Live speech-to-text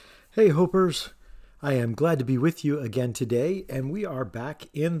Hey, Hopers. I am glad to be with you again today, and we are back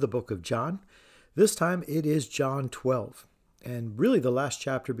in the book of John. This time it is John 12, and really the last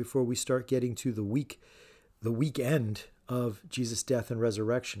chapter before we start getting to the weekend of Jesus' death and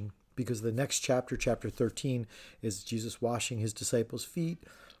resurrection, because the next chapter, chapter 13, is Jesus washing his disciples' feet,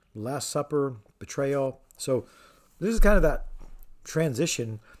 Last Supper, betrayal. So this is kind of that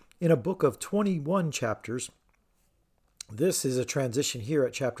transition in a book of 21 chapters. This is a transition here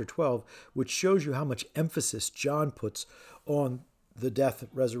at chapter 12, which shows you how much emphasis John puts on the death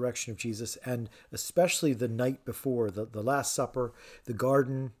and resurrection of Jesus, and especially the night before, the Last Supper, the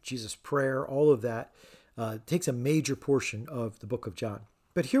garden, Jesus' prayer, all of that takes a major portion of the book of John.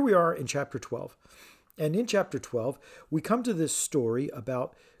 But here we are in chapter 12. And in chapter 12, we come to this story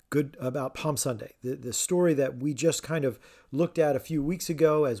about Palm Sunday, the story that we just kind of looked at a few weeks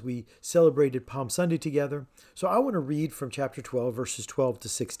ago as we celebrated Palm Sunday together. So I want to read from chapter 12, verses 12 to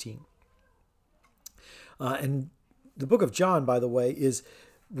 16. And the book of John, by the way, is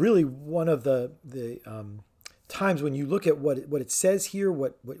really one of the times when you look at what it says here,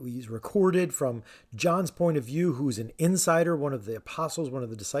 what he's recorded from John's point of view, who's an insider, one of the apostles, one of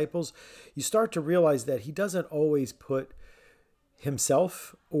the disciples, you start to realize that he doesn't always put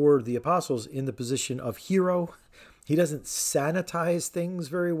himself or the apostles in the position of hero. He doesn't sanitize things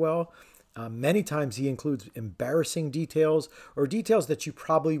very well. Many times he includes embarrassing details or details that you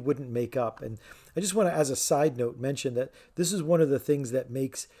probably wouldn't make up. And I just want to, as a side note, mention that this is one of the things that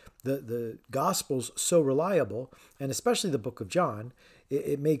makes the Gospels so reliable, and especially the book of John.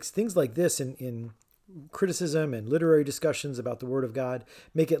 It makes things like this in criticism and literary discussions about the Word of God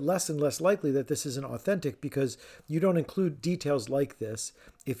make it less and less likely that this isn't authentic, because you don't include details like this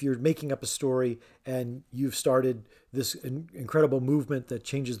if you're making up a story and you've started this incredible movement that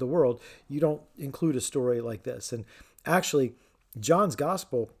changes the world. You don't include a story like this. And actually, John's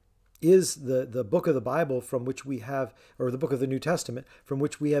Gospel is the book of the Bible from which we have, or the book of the New Testament, from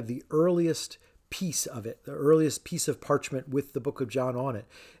which we have the earliest piece of it, the earliest piece of parchment with the book of John on it.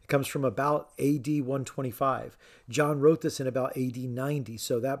 It comes from about AD 125. John wrote this in about AD 90.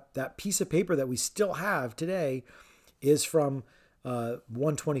 So that piece of paper that we still have today is from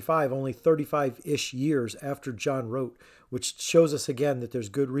 125, only 35-ish years after John wrote, which shows us again that there's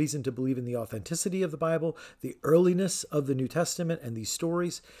good reason to believe in the authenticity of the Bible, the earliness of the New Testament and these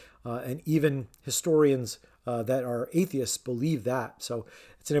stories, and even historians that are atheists believe that. So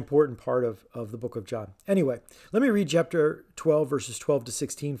it's an important part of the book of John. Anyway, let me read chapter 12, verses 12 to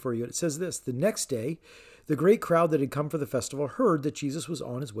 16 for you. It says this: The next day, the great crowd that had come for the festival heard that Jesus was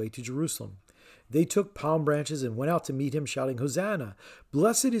on his way to Jerusalem. They took palm branches and went out to meet him, shouting, "Hosanna!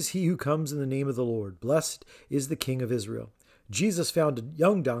 Blessed is he who comes in the name of the Lord. Blessed is the King of Israel." Jesus found a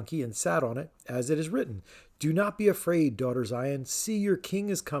young donkey and sat on it, as it is written, "Do not be afraid, daughter Zion. See, your king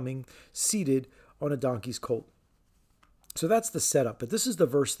is coming, seated on a donkey's colt." So that's the setup. But this is the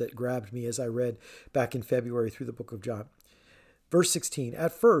verse that grabbed me as I read back in February through the book of John. Verse 16,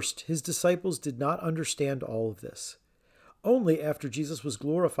 "At first, his disciples did not understand all of this. Only after Jesus was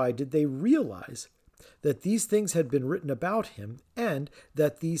glorified did they realize that these things had been written about him and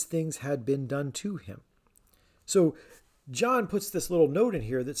that these things had been done to him." So John puts this little note in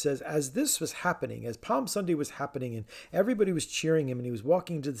here that says, as this was happening, as Palm Sunday was happening and everybody was cheering him and he was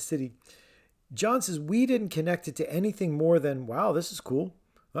walking into the city, John says, we didn't connect it to anything more than, wow, this is cool.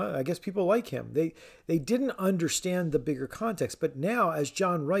 I guess people like him. They didn't understand the bigger context. But now, as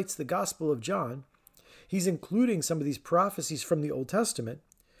John writes the Gospel of John, he's including some of these prophecies from the Old Testament,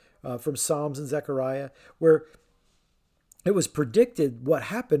 from Psalms and Zechariah, where it was predicted what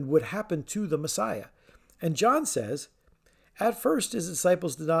happened would happen to the Messiah. And John says, at first, his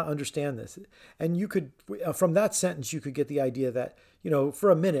disciples did not understand this. And you could, from that sentence, you could get the idea that, for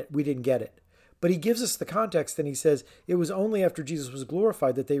a minute, we didn't get it. But he gives us the context, and he says it was only after Jesus was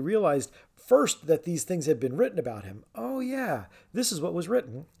glorified that they realized first that these things had been written about him. Oh, yeah, this is what was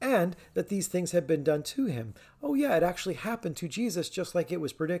written. And that these things had been done to him. Oh, yeah, it actually happened to Jesus just like it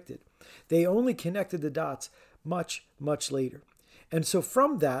was predicted. They only connected the dots much, much later. And so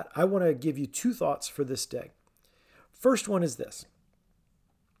from that, I want to give you two thoughts for this day. First one is this: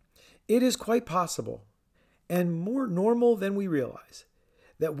 it is quite possible, and more normal than we realize,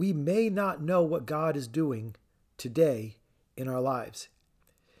 that we may not know what God is doing today in our lives.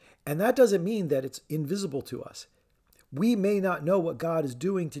 And that doesn't mean that it's invisible to us. We may not know what God is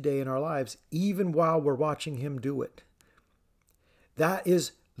doing today in our lives, even while we're watching him do it. That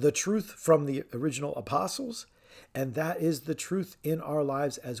is the truth from the original apostles, and that is the truth in our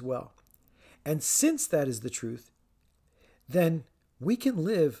lives as well. And since that is the truth, then we can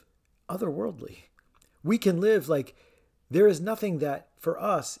live otherworldly. We can live like There is nothing that for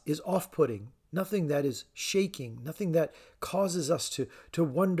us is off-putting, nothing that is shaking, nothing that causes us to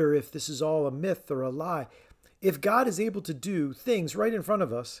wonder if this is all a myth or a lie. If God is able to do things right in front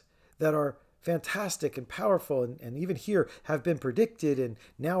of us that are fantastic and powerful and even here have been predicted and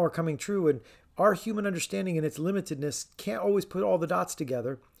now are coming true, and our human understanding and its limitedness can't always put all the dots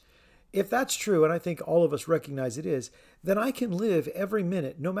together. If that's true, and I think all of us recognize it is, then I can live every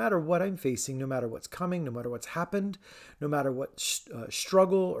minute, no matter what I'm facing, no matter what's coming, no matter what's happened, no matter what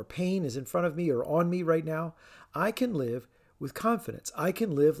struggle or pain is in front of me or on me right now. I can live with confidence. I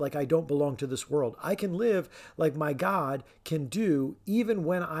can live like I don't belong to this world. I can live like my God can do, even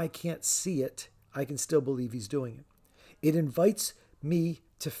when I can't see it. I can still believe he's doing it. It invites me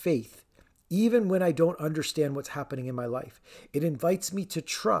to faith, even when I don't understand what's happening in my life. It invites me to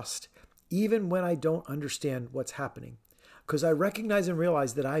trust, even when I don't understand what's happening, because I recognize and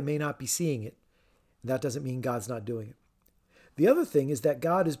realize that I may not be seeing it. That doesn't mean God's not doing it. The other thing is that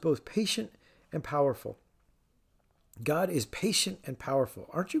God is both patient and powerful. God is patient and powerful.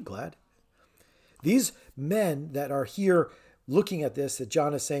 Aren't you glad? These men that are here looking at this, that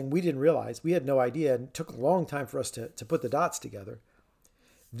John is saying we didn't realize, we had no idea, and it took a long time for us to put the dots together.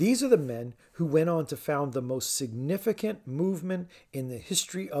 These are the men who went on to found the most significant movement in the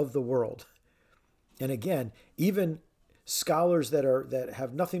history of the world. And again, even scholars that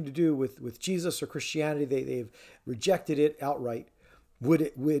have nothing to do with Jesus or Christianity, they've rejected it outright,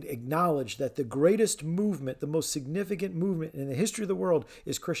 would acknowledge that the greatest movement, the most significant movement in the history of the world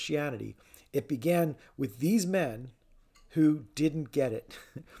is Christianity. It began with these men who didn't get it,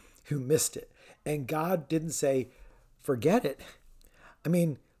 who missed it. And God didn't say, forget it. I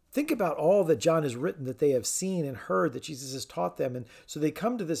mean, think about all that John has written that they have seen and heard that Jesus has taught them. And so they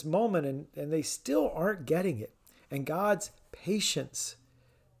come to this moment and they still aren't getting it. And God's patience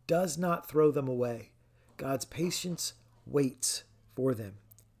does not throw them away. God's patience waits for them.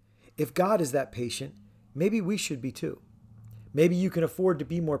 If God is that patient, maybe we should be too. Maybe you can afford to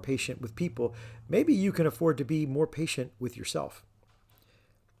be more patient with people. Maybe you can afford to be more patient with yourself.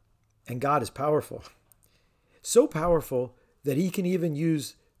 And God is powerful. So powerful that he can even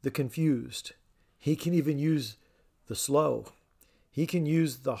use the confused. He can even use the slow. He can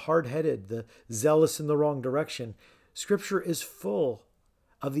use the hard-headed, the zealous in the wrong direction. Scripture is full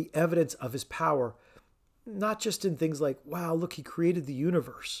of the evidence of his power, not just in things like, wow, look, he created the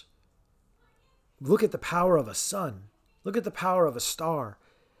universe. Look at the power of a sun. Look at the power of a star.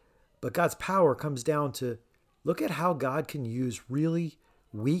 But God's power comes down to look at how God can use really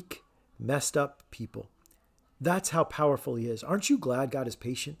weak, messed up people. That's how powerful he is. Aren't you glad God is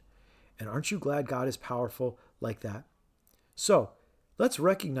patient? And aren't you glad God is powerful like that? So let's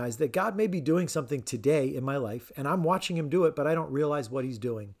recognize that God may be doing something today in my life, and I'm watching him do it, but I don't realize what he's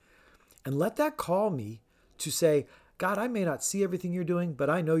doing. And let that call me to say, God, I may not see everything you're doing, but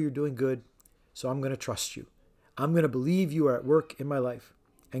I know you're doing good, so I'm going to trust you. I'm going to believe you are at work in my life.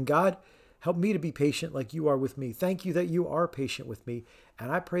 And God, help me to be patient like you are with me. Thank you that you are patient with me.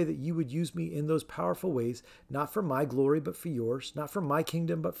 And I pray that you would use me in those powerful ways, not for my glory, but for yours, not for my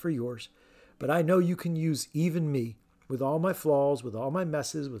kingdom, but for yours. But I know you can use even me with all my flaws, with all my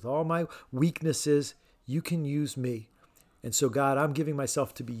messes, with all my weaknesses. You can use me. And so, God, I'm giving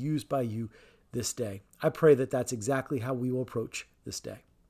myself to be used by you this day. I pray that that's exactly how we will approach this day.